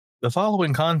The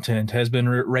following content has been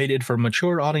rated for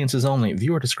mature audiences only.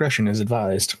 Viewer discretion is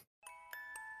advised.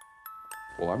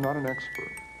 Well, I'm not an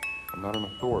expert. I'm not an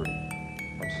authority.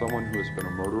 I'm someone who has been a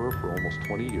murderer for almost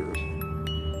 20 years.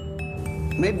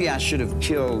 Maybe I should have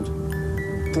killed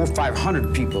 400 or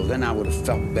 500 people, then I would have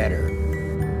felt better.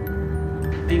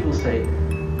 People say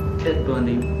Ted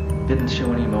Bundy didn't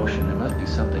show any emotion. There must be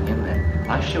something in there.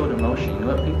 I showed emotion. You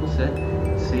know what people said?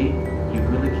 See, you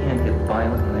really can get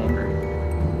violent and angry.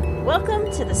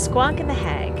 Welcome to The Squawk and the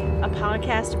Hag, a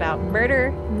podcast about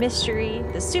murder, mystery,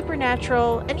 the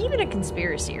supernatural, and even a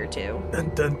conspiracy or two.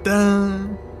 Dun, dun,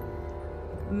 dun.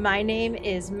 My name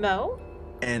is Mo.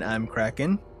 And I'm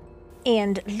Kraken.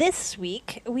 And this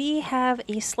week, we have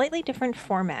a slightly different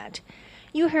format.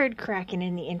 You heard Kraken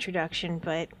in the introduction,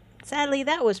 but sadly,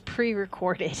 that was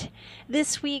pre-recorded.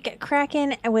 This week,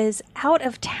 Kraken was out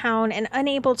of town and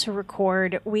unable to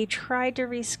record. We tried to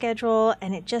reschedule,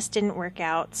 and it just didn't work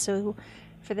out. So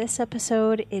for this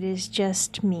episode, it is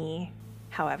just me.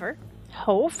 However,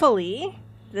 hopefully,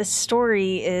 the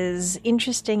story is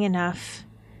interesting enough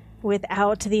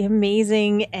without the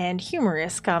amazing and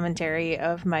humorous commentary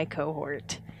of my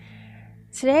cohort.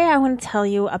 Today, I want to tell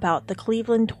you about the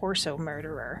Cleveland Torso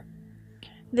Murderer.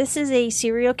 This is a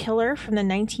serial killer from the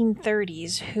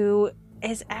 1930s who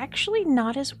is actually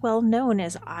not as well known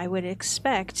as I would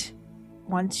expect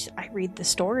once I read the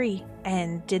story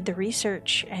and did the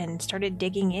research and started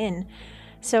digging in.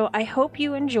 So I hope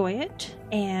you enjoy it,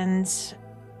 and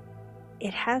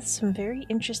it has some very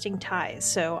interesting ties.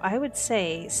 So I would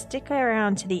say stick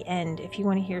around to the end if you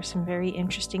want to hear some very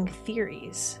interesting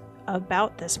theories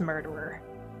about this murderer.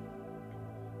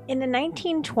 In the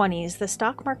 1920s, the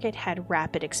stock market had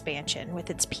rapid expansion, with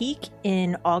its peak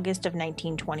in August of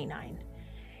 1929.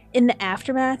 In the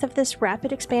aftermath of this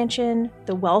rapid expansion,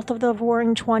 the wealth of the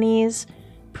Roaring Twenties,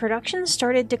 production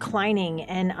started declining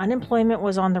and unemployment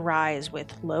was on the rise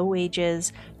with low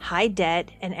wages, high debt,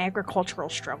 and agricultural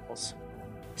struggles.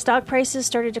 Stock prices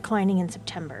started declining in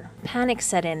September. Panic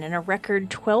set in and a record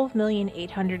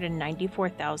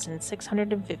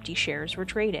 12,894,650 shares were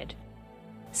traded.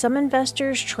 Some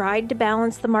investors tried to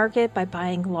balance the market by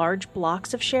buying large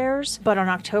blocks of shares, but on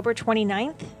October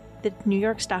 29th, the New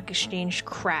York Stock Exchange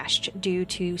crashed due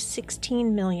to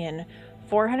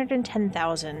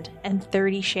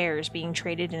 16,410,030 shares being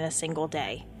traded in a single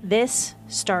day. This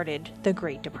started the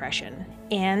Great Depression,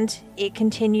 and it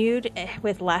continued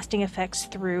with lasting effects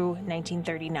through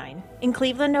 1939. In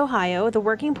Cleveland, Ohio, the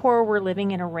working poor were living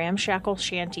in a ramshackle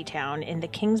shantytown in the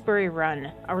Kingsbury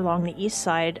Run along the east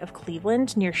side of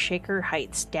Cleveland near Shaker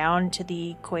Heights down to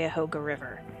the Cuyahoga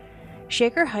River.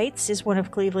 Shaker Heights is one of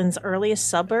Cleveland's earliest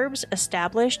suburbs,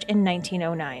 established in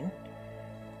 1909.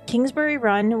 Kingsbury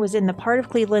Run was in the part of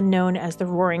Cleveland known as the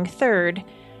Roaring Third,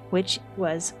 which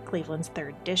was Cleveland's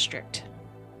 3rd district.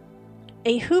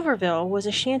 A Hooverville was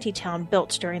a shantytown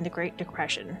built during the Great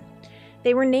Depression.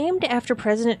 They were named after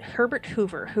President Herbert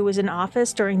Hoover, who was in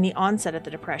office during the onset of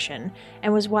the Depression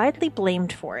and was widely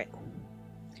blamed for it.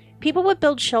 People would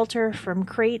build shelter from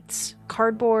crates,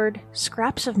 cardboard,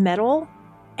 scraps of metal,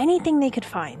 anything they could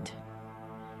find.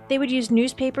 They would use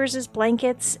newspapers as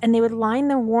blankets, and they would line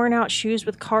their worn-out shoes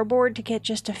with cardboard to get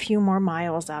just a few more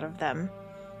miles out of them.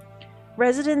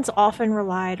 Residents often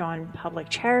relied on public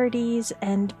charities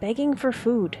and begging for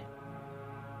food.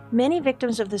 Many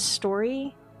victims of this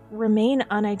story remain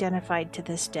unidentified to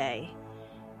this day.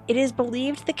 It is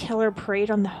believed the killer preyed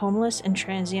on the homeless and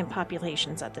transient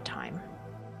populations at the time.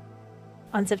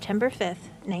 On September 5th,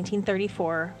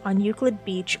 1934, on Euclid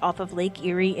Beach off of Lake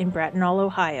Erie in Bratenahl,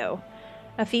 Ohio,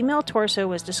 a female torso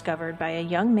was discovered by a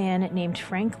young man named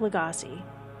Frank Legacy.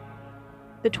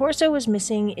 The torso was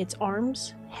missing its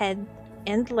arms, head,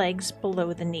 and legs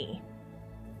below the knee.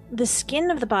 The skin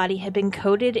of the body had been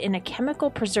coated in a chemical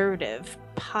preservative,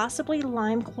 possibly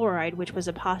lime chloride, which was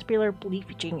a popular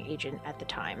bleaching agent at the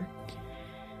time.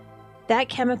 That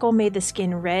chemical made the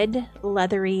skin red,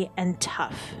 leathery, and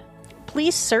tough.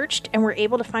 Police searched and were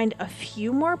able to find a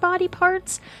few more body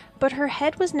parts, but her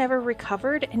head was never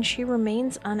recovered and she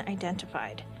remains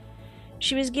unidentified.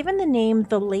 She was given the name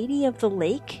the Lady of the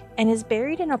Lake and is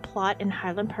buried in a plot in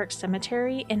Highland Park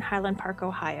Cemetery in Highland Park,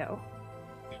 Ohio.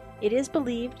 It is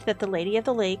believed that the Lady of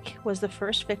the Lake was the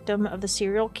first victim of the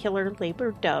serial killer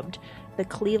later dubbed the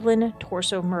Cleveland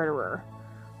Torso Murderer,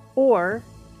 or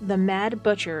the Mad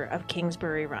Butcher of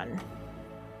Kingsbury Run.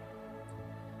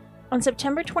 On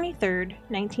September 23,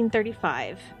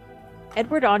 1935,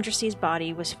 Edward Andrassy's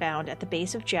body was found at the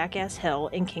base of Jackass Hill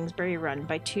in Kingsbury Run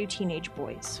by 2 teenage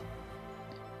boys.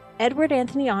 Edward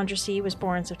Anthony Andrassy was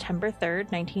born September 3,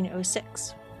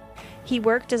 1906. He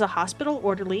worked as a hospital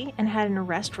orderly and had an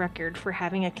arrest record for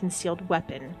having a concealed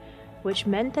weapon, which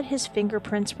meant that his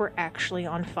fingerprints were actually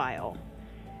on file.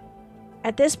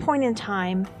 At this point in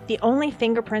time, the only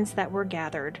fingerprints that were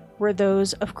gathered were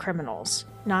those of criminals,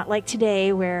 not like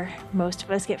today where most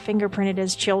of us get fingerprinted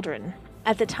as children.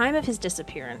 At the time of his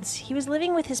disappearance, he was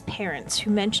living with his parents,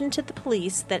 who mentioned to the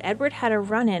police that Edward had a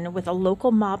run-in with a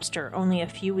local mobster only a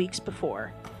few weeks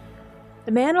before.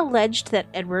 The man alleged that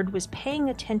Edward was paying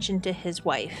attention to his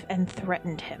wife and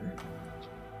threatened him.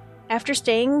 After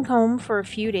staying home for a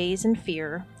few days in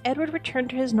fear, Edward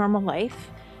returned to his normal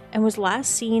life and was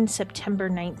last seen September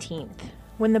 19th.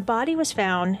 When the body was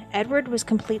found, Edward was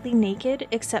completely naked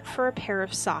except for a pair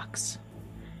of socks.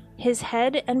 His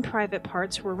head and private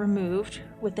parts were removed,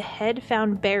 with the head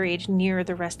found buried near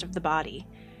the rest of the body.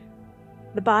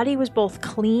 The body was both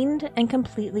cleaned and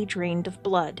completely drained of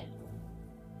blood.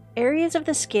 Areas of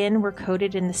the skin were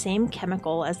coated in the same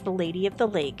chemical as the Lady of the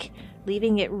Lake,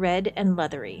 leaving it red and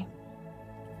leathery.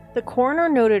 The coroner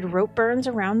noted rope burns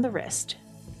around the wrist,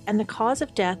 and the cause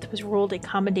of death was ruled a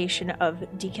combination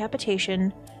of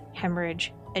decapitation,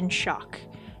 hemorrhage, and shock,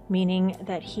 meaning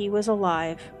that he was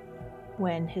alive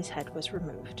when his head was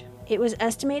removed. It was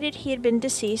estimated he had been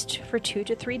deceased for 2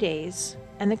 to 3 days,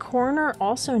 and the coroner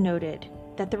also noted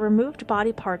that the removed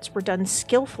body parts were done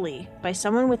skillfully by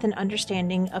someone with an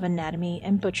understanding of anatomy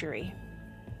and butchery.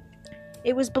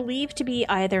 It was believed to be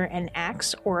either an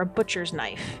axe or a butcher's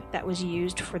knife that was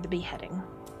used for the beheading.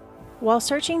 While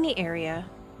searching the area,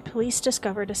 police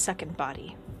discovered a second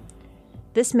body.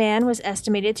 This man was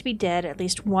estimated to be dead at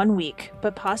least 1 week,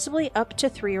 but possibly up to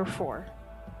 3 or 4.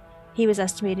 He was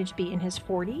estimated to be in his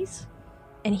 40s,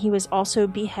 and he was also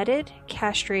beheaded,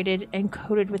 castrated, and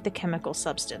coated with the chemical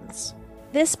substance.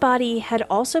 This body had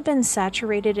also been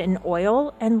saturated in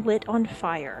oil and lit on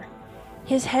fire.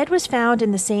 His head was found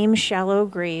in the same shallow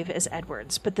grave as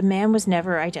Edward's, but the man was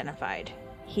never identified.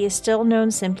 He is still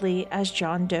known simply as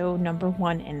John Doe No.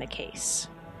 1 in the case.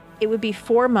 It would be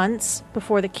 4 months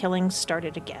before the killings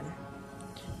started again.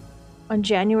 On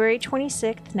January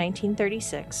 26,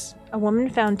 1936, a woman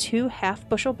found 2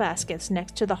 half-bushel baskets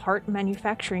next to the Hart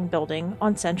Manufacturing Building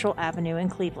on Central Avenue in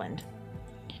Cleveland.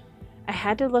 I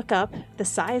had to look up the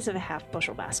size of a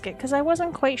half-bushel basket because I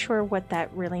wasn't quite sure what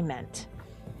that really meant.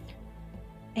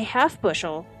 A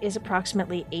half-bushel is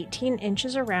approximately 18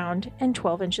 inches around and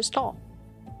 12 inches tall.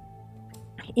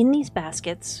 In these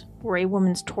baskets were a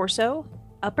woman's torso,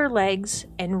 upper legs,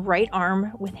 and right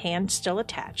arm with hand still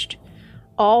attached,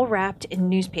 all wrapped in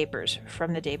newspapers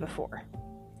from the day before.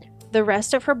 The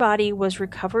rest of her body was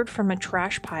recovered from a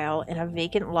trash pile in a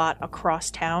vacant lot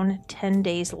across town 10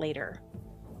 days later.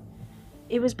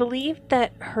 It was believed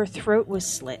that her throat was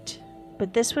slit,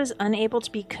 but this was unable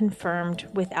to be confirmed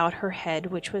without her head,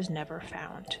 which was never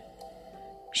found.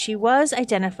 She was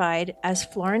identified as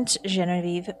Florence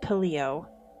Genevieve Pillio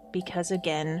because,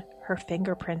 again, her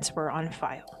fingerprints were on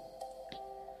file.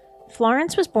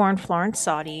 Florence was born Florence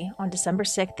Soddy on December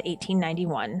 6,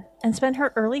 1891, and spent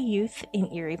her early youth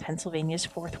in Erie, Pennsylvania's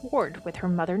 4th Ward with her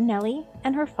mother Nellie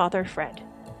and her father Fred.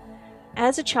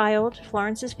 As a child,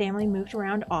 Florence's family moved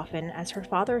around often as her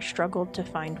father struggled to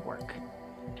find work.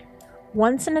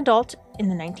 Once an adult in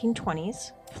the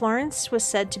 1920s, Florence was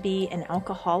said to be an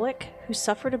alcoholic who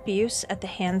suffered abuse at the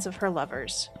hands of her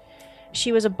lovers.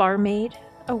 She was a barmaid,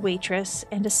 a waitress,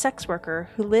 and a sex worker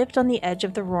who lived on the edge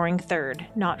of the Roaring Third,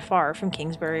 not far from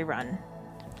Kingsbury Run.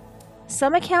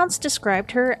 Some accounts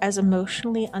described her as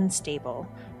emotionally unstable,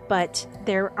 but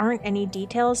there aren't any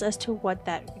details as to what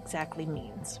that exactly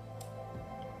means.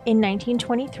 In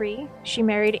 1923, she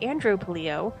married Andrew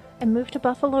Pillio and moved to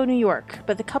Buffalo, New York,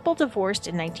 but the couple divorced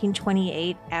in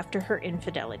 1928 after her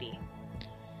infidelity.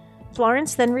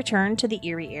 Florence then returned to the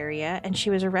Erie area, and she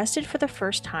was arrested for the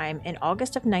first time in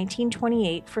August of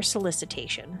 1928 for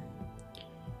solicitation.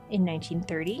 In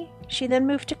 1930, she then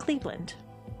moved to Cleveland.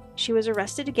 She was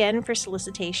arrested again for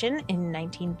solicitation in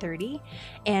 1930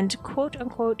 and,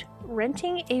 quote-unquote,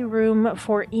 renting a room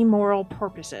for immoral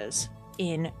purposes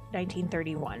in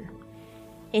 1931.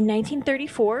 In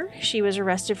 1934, she was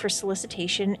arrested for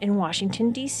solicitation in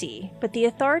Washington, D.C., but the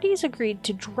authorities agreed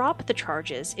to drop the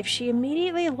charges if she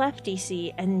immediately left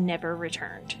D.C. and never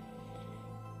returned.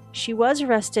 She was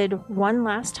arrested one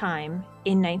last time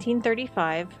in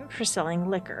 1935 for selling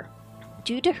liquor.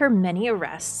 Due to her many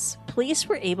arrests, police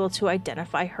were able to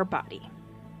identify her body.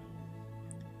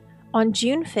 On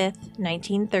June 5,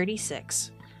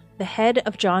 1936, the head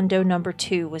of John Doe No.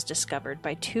 2 was discovered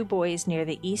by 2 boys near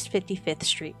the East 55th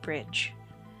Street Bridge.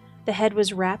 The head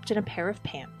was wrapped in a pair of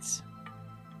pants.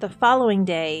 The following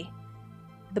day,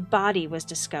 the body was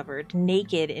discovered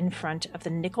naked in front of the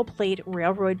Nickel Plate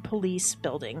Railroad Police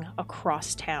building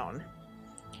across town.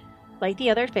 Like the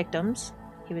other victims,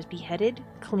 he was beheaded,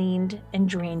 cleaned, and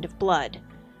drained of blood,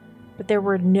 but there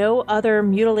were no other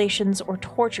mutilations or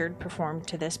torture performed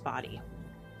to this body.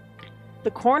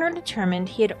 The coroner determined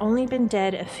he had only been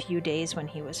dead a few days when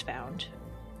he was found.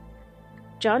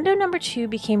 John Doe No. 2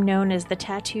 became known as the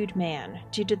Tattooed Man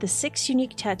due to the 6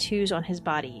 unique tattoos on his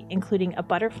body, including a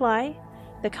butterfly,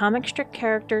 the comic strip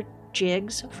character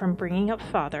Jiggs from Bringing Up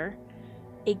Father,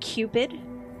 a cupid,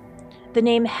 the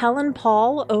name Helen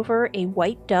Paul over a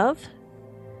white dove,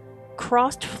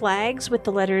 crossed flags with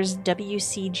the letters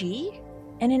WCG,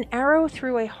 and an arrow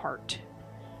through a heart.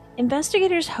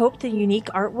 Investigators hoped the unique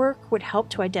artwork would help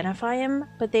to identify him,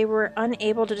 but they were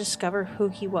unable to discover who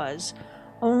he was,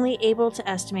 only able to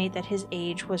estimate that his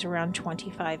age was around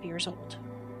 25 years old.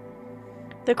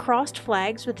 The crossed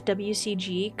flags with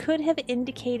WCG could have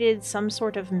indicated some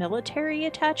sort of military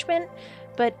attachment,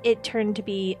 but it turned to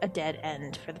be a dead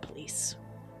end for the police.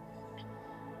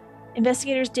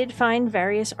 Investigators did find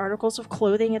various articles of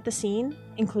clothing at the scene,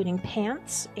 including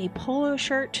pants, a polo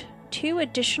shirt, 2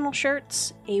 additional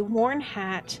shirts, a worn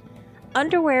hat,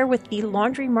 underwear with the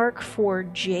laundry mark for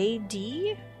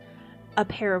JD, a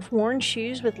pair of worn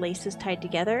shoes with laces tied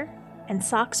together, and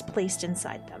socks placed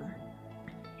inside them.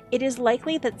 It is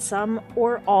likely that some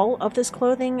or all of this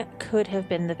clothing could have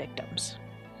been the victims.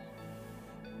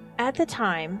 At the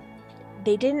time,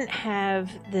 they didn't have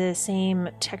the same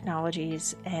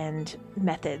technologies and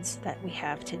methods that we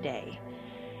have today.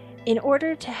 In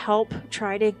order to help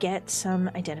try to get some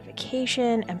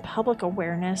identification and public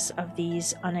awareness of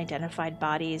these unidentified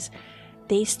bodies,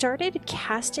 they started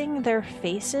casting their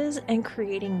faces and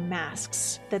creating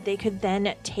masks that they could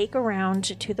then take around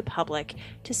to the public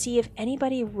to see if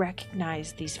anybody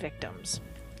recognized these victims.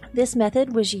 This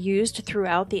method was used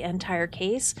throughout the entire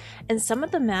case, and some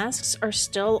of the masks are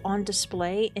still on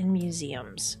display in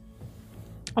museums.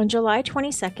 On July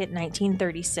 22,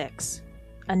 1936,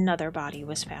 another body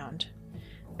was found.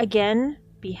 Again,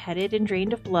 beheaded and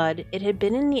drained of blood, it had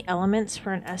been in the elements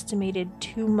for an estimated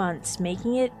 2 months,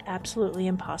 making it absolutely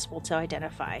impossible to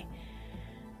identify.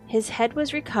 His head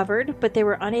was recovered, but they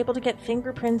were unable to get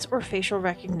fingerprints or facial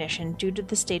recognition due to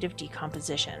the state of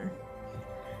decomposition.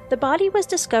 The body was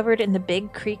discovered in the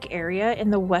Big Creek area in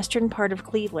the western part of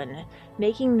Cleveland,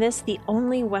 making this the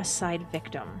only West Side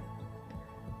victim.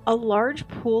 A large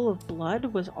pool of blood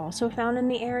was also found in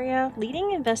the area,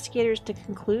 leading investigators to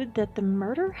conclude that the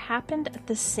murder happened at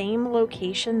the same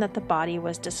location that the body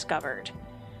was discovered.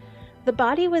 The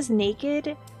body was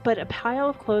naked, but a pile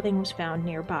of clothing was found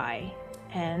nearby,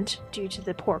 and due to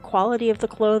the poor quality of the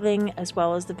clothing, as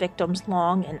well as the victim's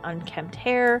long and unkempt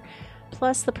hair,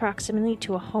 plus the proximity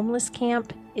to a homeless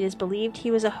camp, it is believed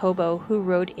he was a hobo who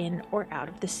rode in or out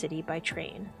of the city by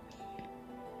train.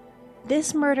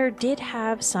 This murder did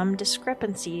have some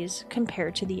discrepancies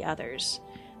compared to the others.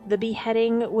 The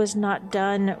beheading was not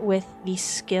done with the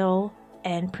skill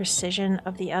and precision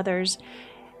of the others.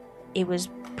 It was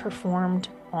performed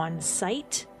on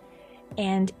site,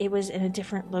 and it was in a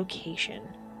different location.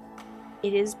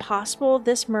 It is possible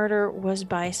this murder was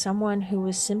by someone who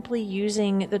was simply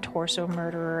using the torso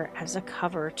murderer as a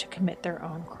cover to commit their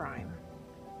own crime.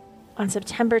 On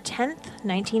September 10th,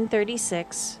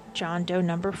 1936, John Doe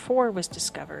No. 4 was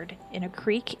discovered in a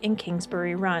creek in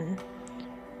Kingsbury Run.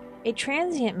 A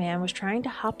transient man was trying to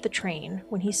hop the train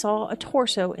when he saw a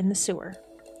torso in the sewer.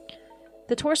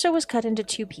 The torso was cut into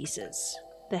 2 pieces,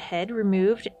 the head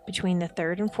removed between the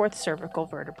 3rd and 4th cervical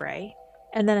vertebrae,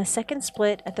 and then a second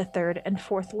split at the 3rd and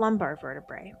 4th lumbar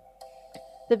vertebrae.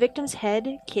 The victim's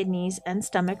head, kidneys, and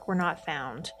stomach were not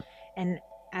found, and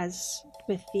as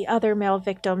with the other male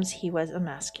victims, he was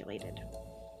emasculated.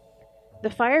 The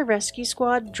fire rescue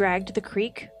squad dragged the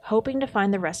creek, hoping to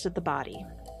find the rest of the body.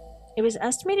 It was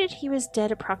estimated he was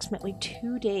dead approximately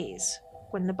 2 days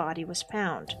when the body was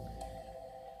found.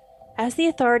 As the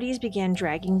authorities began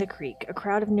dragging the creek, a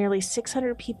crowd of nearly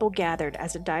 600 people gathered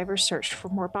as a diver searched for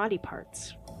more body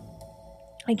parts.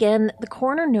 Again, the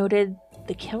coroner noted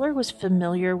the killer was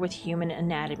familiar with human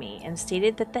anatomy and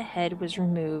stated that the head was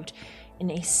removed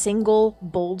in a single,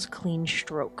 bold, clean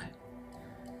stroke.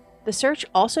 The search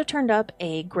also turned up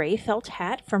a gray felt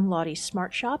hat from Lottie's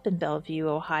Smart Shop in Bellevue,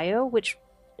 Ohio, which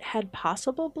had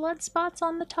possible blood spots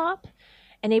on the top,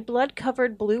 and a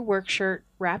blood-covered blue work shirt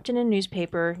wrapped in a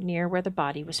newspaper near where the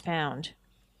body was found.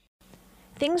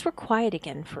 Things were quiet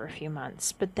again for a few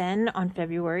months, but then on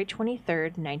February 23,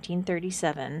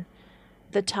 1937,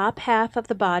 the top half of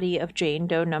the body of Jane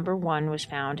Doe No. 1 was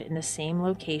found in the same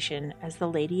location as the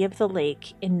Lady of the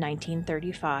Lake in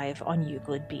 1935 on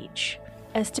Euclid Beach.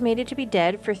 Estimated to be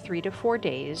dead for 3 to 4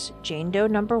 days, Jane Doe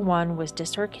number 1 was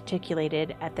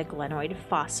disarticulated at the glenoid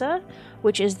fossa,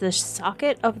 which is the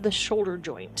socket of the shoulder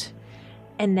joint,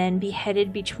 and then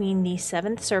beheaded between the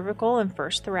 7th cervical and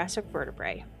 1st thoracic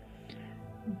vertebrae.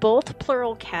 Both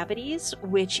pleural cavities,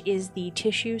 which is the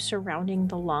tissue surrounding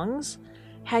the lungs,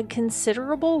 had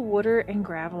considerable water and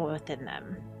gravel within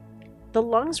them. The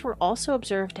lungs were also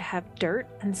observed to have dirt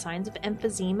and signs of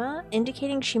emphysema,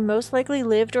 indicating she most likely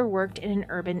lived or worked in an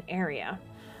urban area.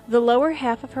 The lower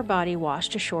half of her body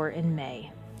washed ashore in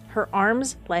May. Her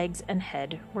arms, legs, and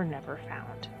head were never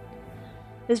found.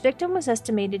 This victim was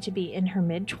estimated to be in her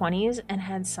mid-20s and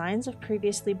had signs of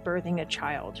previously birthing a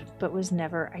child, but was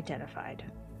never identified.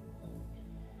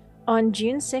 On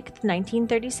June 6,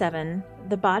 1937,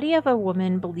 the body of a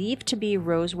woman believed to be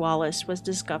Rose Wallace was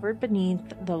discovered beneath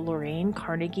the Lorain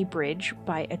Carnegie Bridge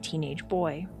by a teenage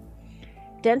boy.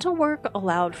 Dental work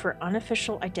allowed for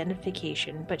unofficial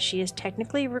identification, but she is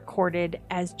technically recorded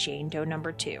as Jane Doe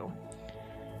number 2.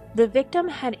 The victim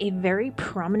had a very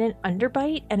prominent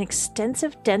underbite and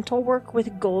extensive dental work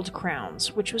with gold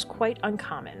crowns, which was quite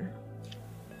uncommon.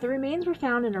 The remains were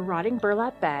found in a rotting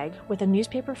burlap bag with a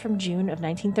newspaper from June of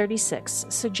 1936,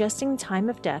 suggesting the time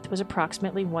of death was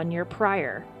approximately 1 year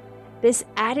prior. This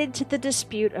added to the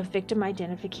dispute of victim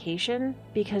identification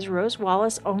because Rose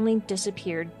Wallace only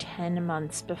disappeared 10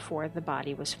 months before the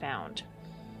body was found.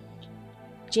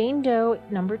 Jane Doe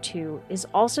number 2 is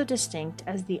also distinct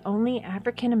as the only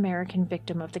African American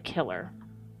victim of the killer.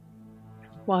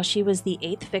 While she was the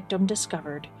 8th victim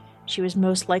discovered, she was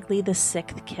most likely the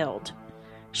 6th killed.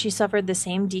 She suffered the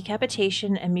same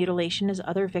decapitation and mutilation as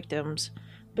other victims,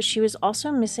 but she was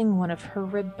also missing one of her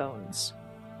rib bones.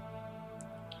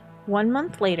 1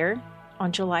 month later,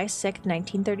 on July 6,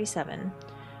 1937,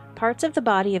 parts of the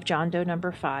body of John Doe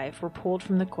number 5 were pulled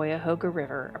from the Cuyahoga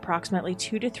River approximately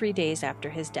 2 to 3 days after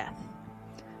his death.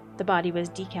 The body was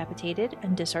decapitated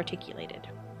and disarticulated.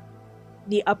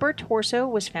 The upper torso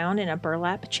was found in a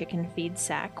burlap chicken feed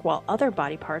sack, while other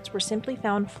body parts were simply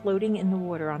found floating in the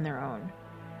water on their own.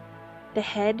 The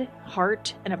head,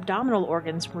 heart, and abdominal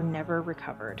organs were never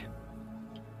recovered.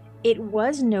 It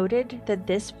was noted that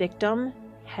this victim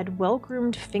had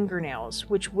well-groomed fingernails,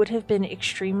 which would have been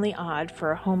extremely odd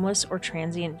for a homeless or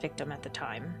transient victim at the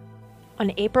time.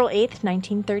 On April 8,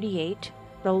 1938,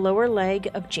 the lower leg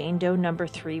of Jane Doe number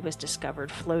 3 was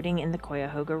discovered floating in the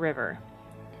Cuyahoga River.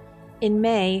 In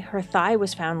May, her thigh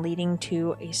was found, leading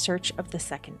to a search of the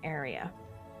second area.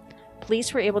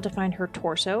 Police were able to find her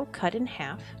torso cut in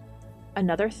half,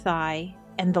 another thigh,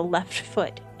 and the left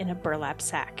foot in a burlap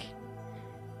sack.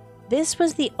 This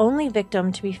was the only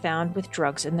victim to be found with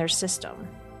drugs in their system.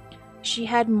 She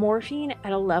had morphine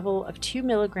at a level of 2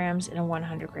 milligrams in a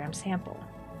 100-gram sample.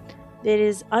 It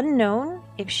is unknown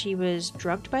if she was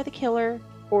drugged by the killer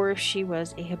or if she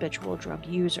was a habitual drug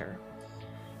user.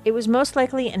 It was most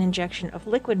likely an injection of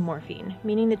liquid morphine,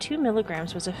 meaning the 2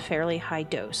 milligrams was a fairly high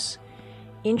dose.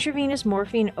 Intravenous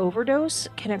morphine overdose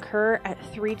can occur at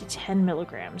 3 to 10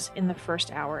 milligrams in the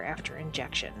first hour after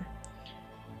injection.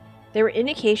 There were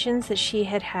indications that she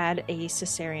had had a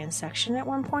cesarean section at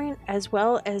one point, as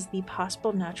well as the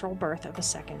possible natural birth of a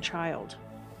second child.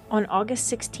 On August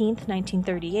 16,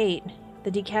 1938,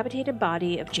 the decapitated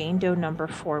body of Jane Doe number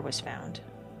 4 was found.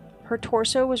 Her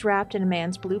torso was wrapped in a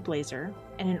man's blue blazer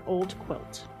and an old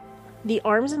quilt. The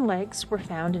arms and legs were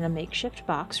found in a makeshift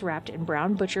box wrapped in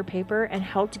brown butcher paper and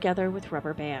held together with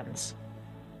rubber bands.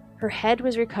 Her head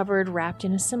was recovered wrapped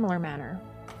in a similar manner.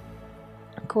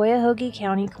 Cuyahoga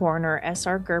County Coroner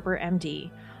S.R. Gerber,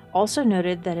 M.D., also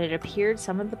noted that it appeared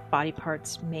some of the body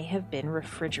parts may have been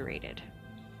refrigerated.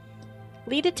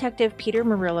 Lead detective Peter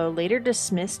Murillo later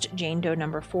dismissed Jane Doe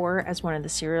number 4 as one of the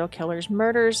serial killer's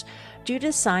murders due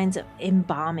to signs of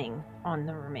embalming on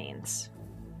the remains.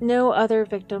 No other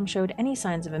victim showed any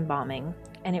signs of embalming,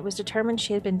 and it was determined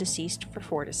she had been deceased for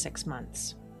 4 to 6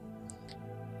 months.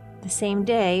 The same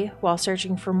day, while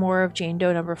searching for more of Jane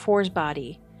Doe number 4's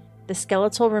body, the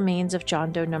skeletal remains of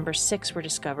John Doe number 6 were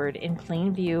discovered in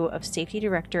plain view of Safety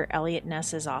Director Elliot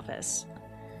Ness's office.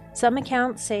 Some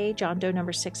accounts say John Doe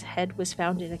number 6's head was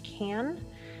found in a can,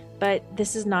 but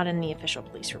this is not in the official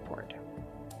police report.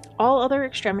 All other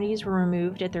extremities were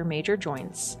removed at their major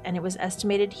joints, and it was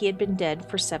estimated he had been dead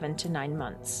for 7 to 9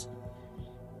 months.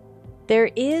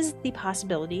 There is the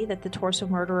possibility that the torso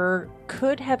murderer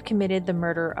could have committed the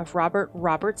murder of Robert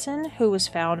Robertson, who was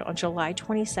found on July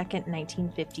 22,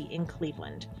 1950 in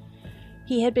Cleveland.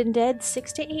 He had been dead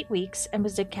 6 to 8 weeks and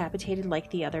was decapitated like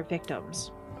the other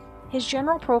victims. His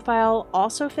general profile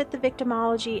also fit the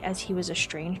victimology, as he was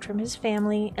estranged from his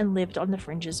family and lived on the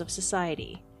fringes of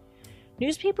society.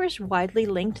 Newspapers widely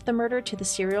linked the murder to the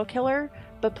serial killer,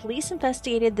 but police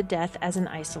investigated the death as an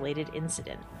isolated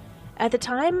incident. At the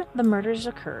time the murders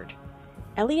occurred,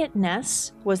 Eliot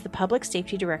Ness was the public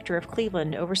safety director of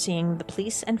Cleveland, overseeing the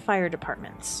police and fire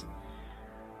departments.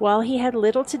 While he had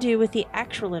little to do with the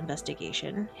actual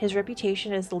investigation, his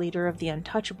reputation as the leader of the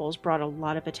Untouchables brought a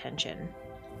lot of attention.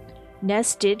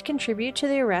 Ness did contribute to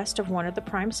the arrest of one of the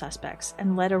prime suspects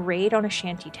and led a raid on a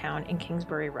shantytown in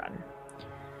Kingsbury Run.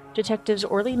 Detectives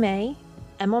Orly May,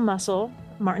 Emil Mussel,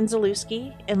 Martin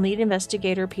Zalewski, and lead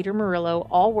investigator Peter Murillo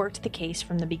all worked the case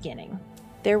from the beginning.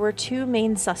 There were two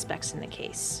main suspects in the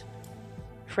case: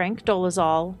 Frank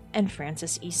Dolezal and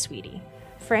Francis E. Sweetie.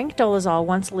 Frank Dolezal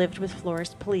once lived with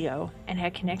Florence Polillo and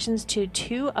had connections to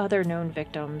two other known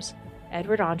victims,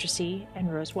 Edward Andrassy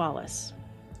and Rose Wallace.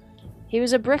 He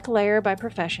was a bricklayer by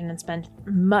profession and spent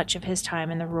much of his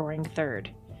time in the Roaring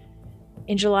Third.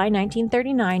 In July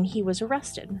 1939, he was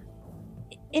arrested.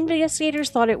 Investigators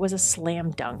thought it was a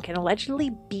slam dunk and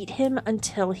allegedly beat him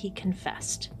until he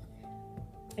confessed.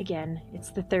 Again, it's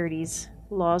the 30s.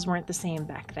 Laws weren't the same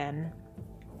back then.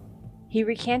 He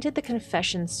recanted the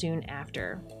confession soon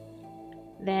after.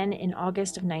 Then, in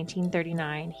August of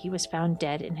 1939, he was found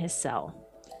dead in his cell.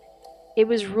 It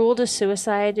was ruled a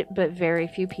suicide, but very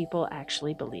few people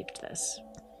actually believed this.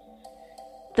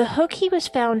 The hook he was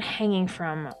found hanging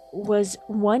from was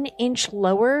 1 inch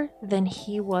lower than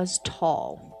he was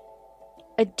tall.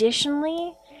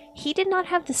 Additionally, he did not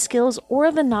have the skills or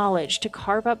the knowledge to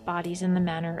carve up bodies in the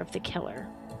manner of the killer.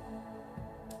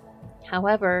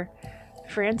 However,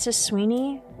 Francis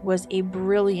Sweeney was a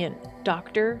brilliant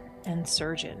doctor and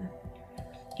surgeon.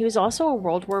 He was also a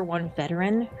World War I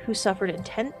veteran who suffered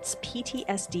intense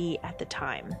PTSD at the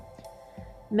time.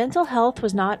 Mental health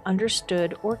was not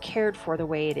understood or cared for the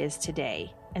way it is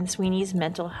today, and Sweeney's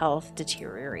mental health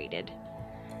deteriorated.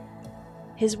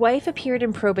 His wife appeared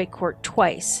in probate court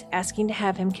twice, asking to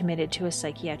have him committed to a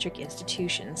psychiatric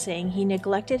institution, saying he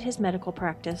neglected his medical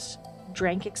practice,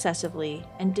 drank excessively,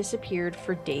 and disappeared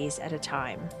for days at a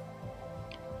time.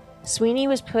 Sweeney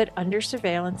was put under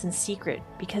surveillance in secret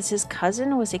because his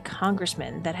cousin was a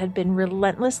congressman that had been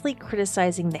relentlessly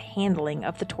criticizing the handling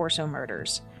of the Torso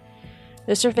murders.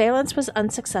 The surveillance was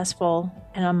unsuccessful,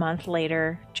 and a month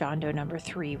later, John Doe number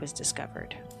 3 was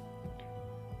discovered.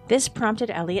 This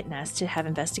prompted Eliot Ness to have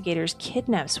investigators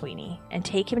kidnap Sweeney and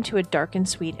take him to a darkened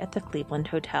suite at the Cleveland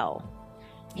Hotel.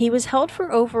 He was held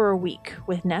for over a week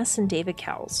with Ness and David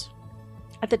Cowles.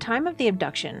 At the time of the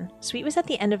abduction, Sweet was at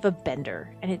the end of a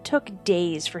bender, and it took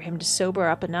days for him to sober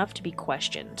up enough to be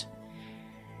questioned.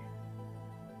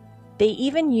 They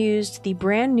even used the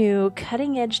brand new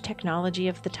cutting-edge technology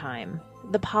of the time,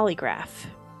 the polygraph.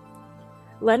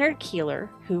 Leonard Keeler,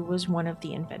 who was one of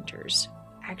the inventors,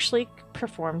 actually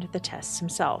performed the tests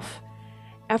himself.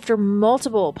 After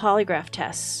multiple polygraph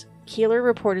tests, Keeler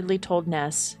reportedly told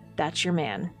Ness, "That's your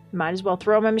man. Might as well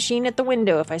throw my machine at the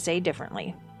window if I say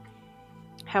differently."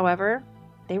 However,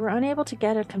 they were unable to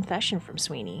get a confession from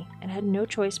Sweeney and had no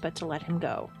choice but to let him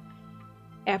go.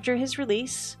 After his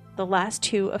release, the last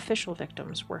 2 official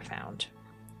victims were found.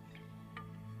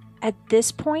 At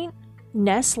this point,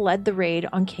 Ness led the raid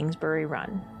on Kingsbury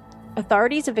Run.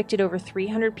 Authorities evicted over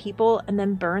 300 people and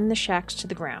then burned the shacks to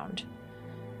the ground.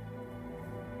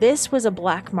 This was a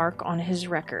black mark on his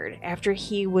record after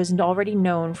he was already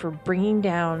known for bringing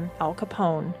down Al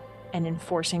Capone and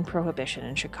enforcing prohibition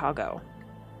in Chicago.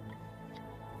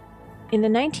 In the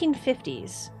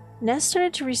 1950s, Ness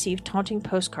started to receive taunting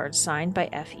postcards signed by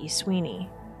F.E. Sweeney.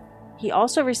 He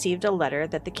also received a letter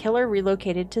that the killer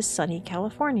relocated to sunny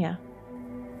California.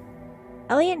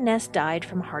 Eliot Ness died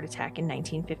from a heart attack in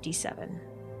 1957,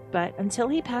 but until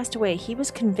he passed away, he was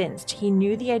convinced he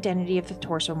knew the identity of the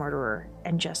Torso murderer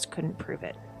and just couldn't prove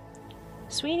it.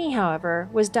 Sweeney, however,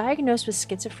 was diagnosed with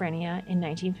schizophrenia in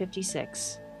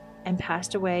 1956 and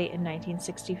passed away in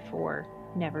 1964,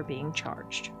 never being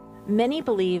charged. Many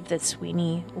believe that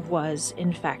Sweeney was,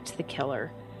 in fact, the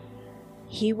killer.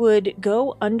 He would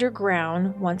go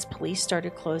underground once police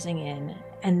started closing in,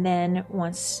 and then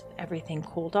once everything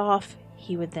cooled off,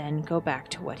 he would then go back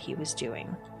to what he was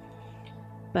doing.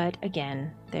 But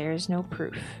again, there's no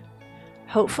proof.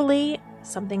 Hopefully,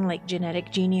 something like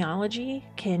genetic genealogy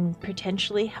can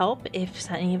potentially help if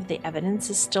any of the evidence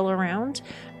is still around,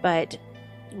 but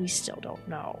we still don't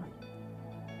know.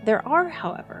 There are,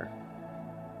 however,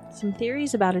 some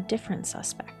theories about a different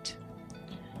suspect.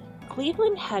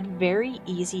 Cleveland had very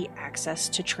easy access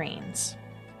to trains.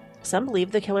 Some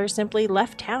believe the killer simply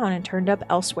left town and turned up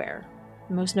elsewhere,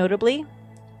 most notably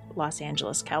Los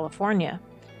Angeles, California.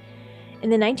 In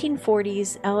the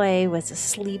 1940s, LA was a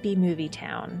sleepy movie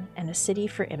town and a city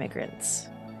for immigrants.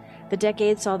 The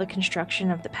decade saw the construction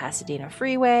of the Pasadena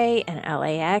Freeway and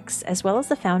LAX, as well as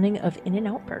the founding of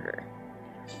In-N-Out Burger.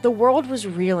 The world was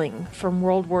reeling from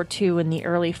World War II in the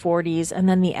early 40s and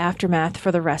then the aftermath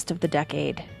for the rest of the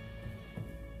decade.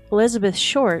 Elizabeth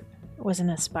Short was an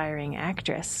aspiring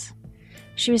actress.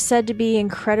 She was said to be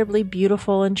incredibly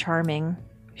beautiful and charming.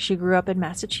 She grew up in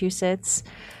Massachusetts.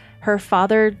 Her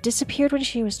father disappeared when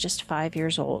she was just 5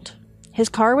 years old. His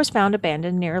car was found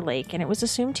abandoned near a lake, and it was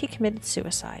assumed he committed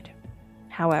suicide.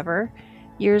 However,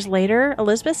 years later,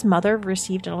 Elizabeth's mother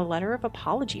received a letter of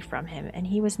apology from him, and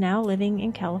he was now living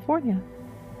in California.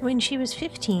 When she was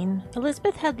 15,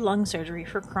 Elizabeth had lung surgery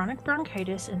for chronic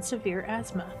bronchitis and severe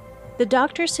asthma. The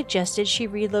doctors suggested she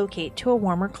relocate to a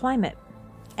warmer climate.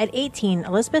 At 18,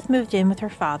 Elizabeth moved in with her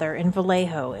father in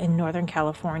Vallejo in Northern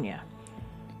California.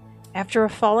 After a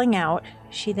falling out,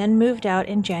 she then moved out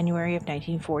in January of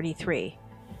 1943.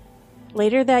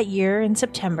 Later that year, in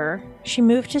September, she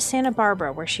moved to Santa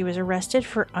Barbara, where she was arrested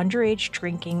for underage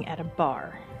drinking at a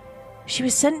bar. She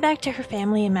was sent back to her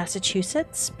family in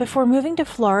Massachusetts before moving to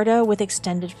Florida with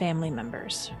extended family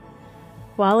members.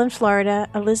 While in Florida,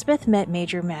 Elizabeth met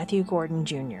Major Matthew Gordon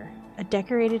Jr., a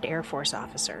decorated Air Force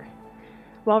officer.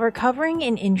 While recovering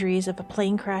in injuries of a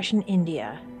plane crash in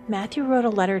India, Matthew wrote a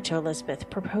letter to Elizabeth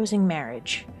proposing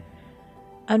marriage.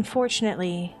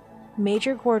 Unfortunately,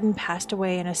 Major Gordon passed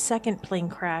away in a second plane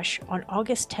crash on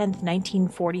August 10,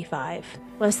 1945,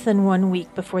 less than 1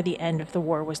 week before the end of the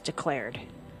war was declared.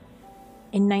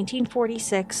 In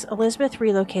 1946, Elizabeth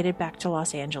relocated back to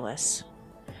Los Angeles.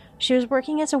 She was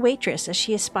working as a waitress as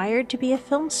she aspired to be a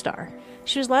film star.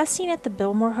 She was last seen at the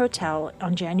Biltmore Hotel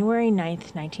on January 9,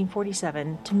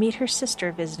 1947, to meet her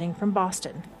sister visiting from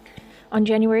Boston. On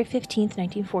January 15,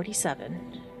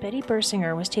 1947, Betty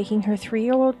Bersinger was taking her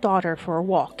 3-year-old daughter for a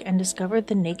walk and discovered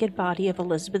the naked body of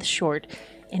Elizabeth Short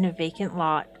in a vacant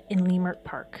lot in Leimert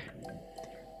Park.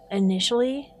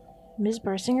 Initially, Ms.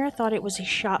 Bersinger thought it was a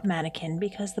shop mannequin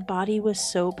because the body was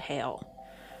so pale.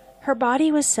 Her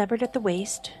body was severed at the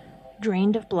waist,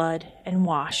 drained of blood, and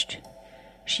washed.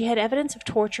 She had evidence of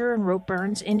torture and rope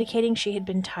burns indicating she had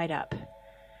been tied up.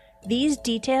 These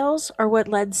details are what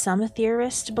led some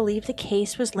theorists to believe the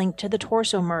case was linked to the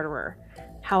torso murderer.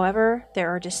 However, there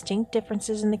are distinct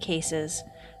differences in the cases,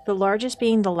 the largest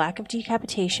being the lack of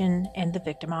decapitation and the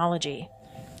victimology.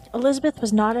 Elizabeth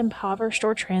was not impoverished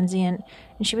or transient,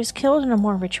 and she was killed in a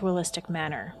more ritualistic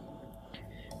manner.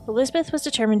 Elizabeth was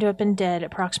determined to have been dead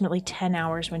approximately 10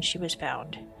 hours when she was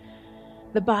found.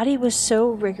 The body was so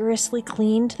rigorously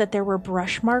cleaned that there were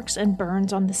brush marks and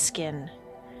burns on the skin.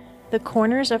 The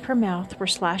corners of her mouth were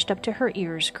slashed up to her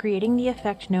ears, creating the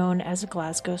effect known as a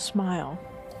Glasgow smile.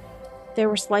 There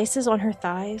were slices on her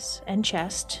thighs and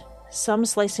chest, some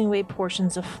slicing away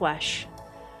portions of flesh.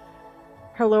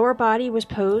 Her lower body was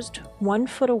posed 1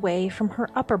 foot away from her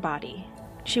upper body.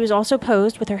 She was also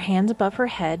posed with her hands above her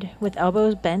head, with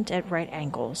elbows bent at right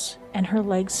angles, and her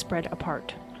legs spread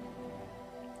apart.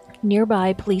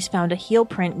 Nearby, police found a heel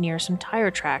print near some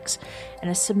tire tracks and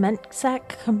a cement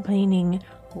sack containing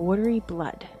watery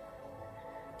blood.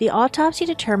 The autopsy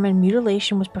determined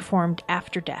mutilation was performed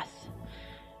after death.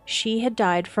 She had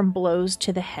died from blows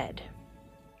to the head.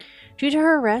 Due to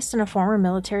her arrest in a former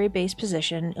military base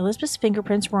position, Elizabeth's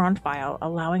fingerprints were on file,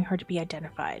 allowing her to be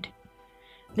identified.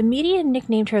 The media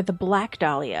nicknamed her the Black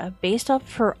Dahlia, based off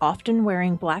of her often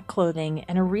wearing black clothing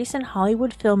and a recent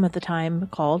Hollywood film at the time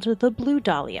called The Blue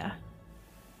Dahlia.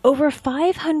 Over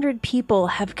 500 people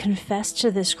have confessed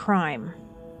to this crime,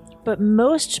 but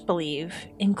most believe,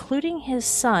 including his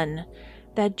son,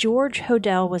 that George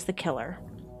Hodel was the killer.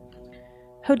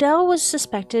 Hodel was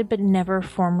suspected but never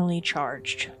formally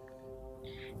charged.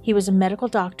 He was a medical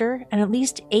doctor, and at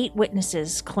least 8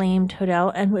 witnesses claimed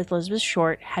Hodel and Elizabeth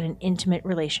Short had an intimate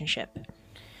relationship.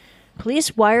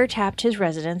 Police wiretapped his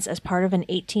residence as part of an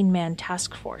 18-man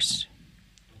task force.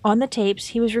 On the tapes,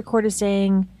 he was recorded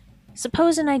saying,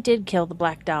 "Supposing I did kill the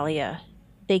Black Dahlia.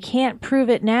 They can't prove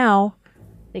it now.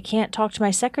 They can't talk to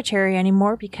my secretary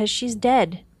anymore because she's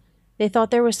dead. They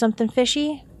thought there was something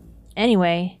fishy?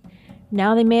 Anyway,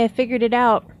 now they may have figured it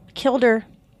out. Killed her.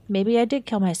 Maybe I did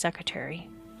kill my secretary."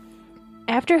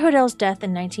 After Hodel's death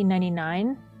in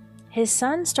 1999, his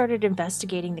son started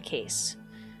investigating the case.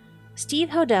 Steve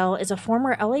Hodel is a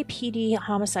former LAPD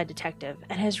homicide detective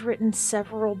and has written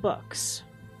several books.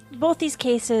 Both these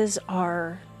cases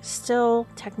are still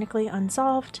technically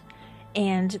unsolved,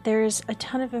 and there's a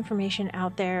ton of information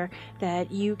out there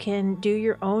that you can do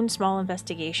your own small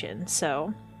investigation.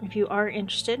 So if you are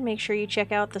interested, make sure you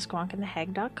check out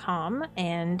thesquonkandthehag.com,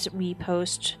 and we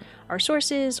post our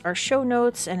sources, our show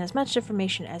notes, and as much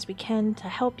information as we can to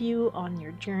help you on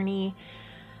your journey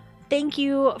Thank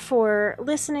you for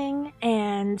listening,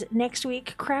 and next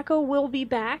week Krakow will be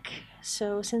back.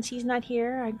 So since he's not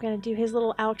here, I'm going to do his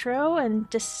little outro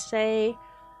and just say,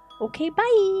 okay,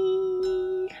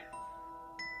 bye!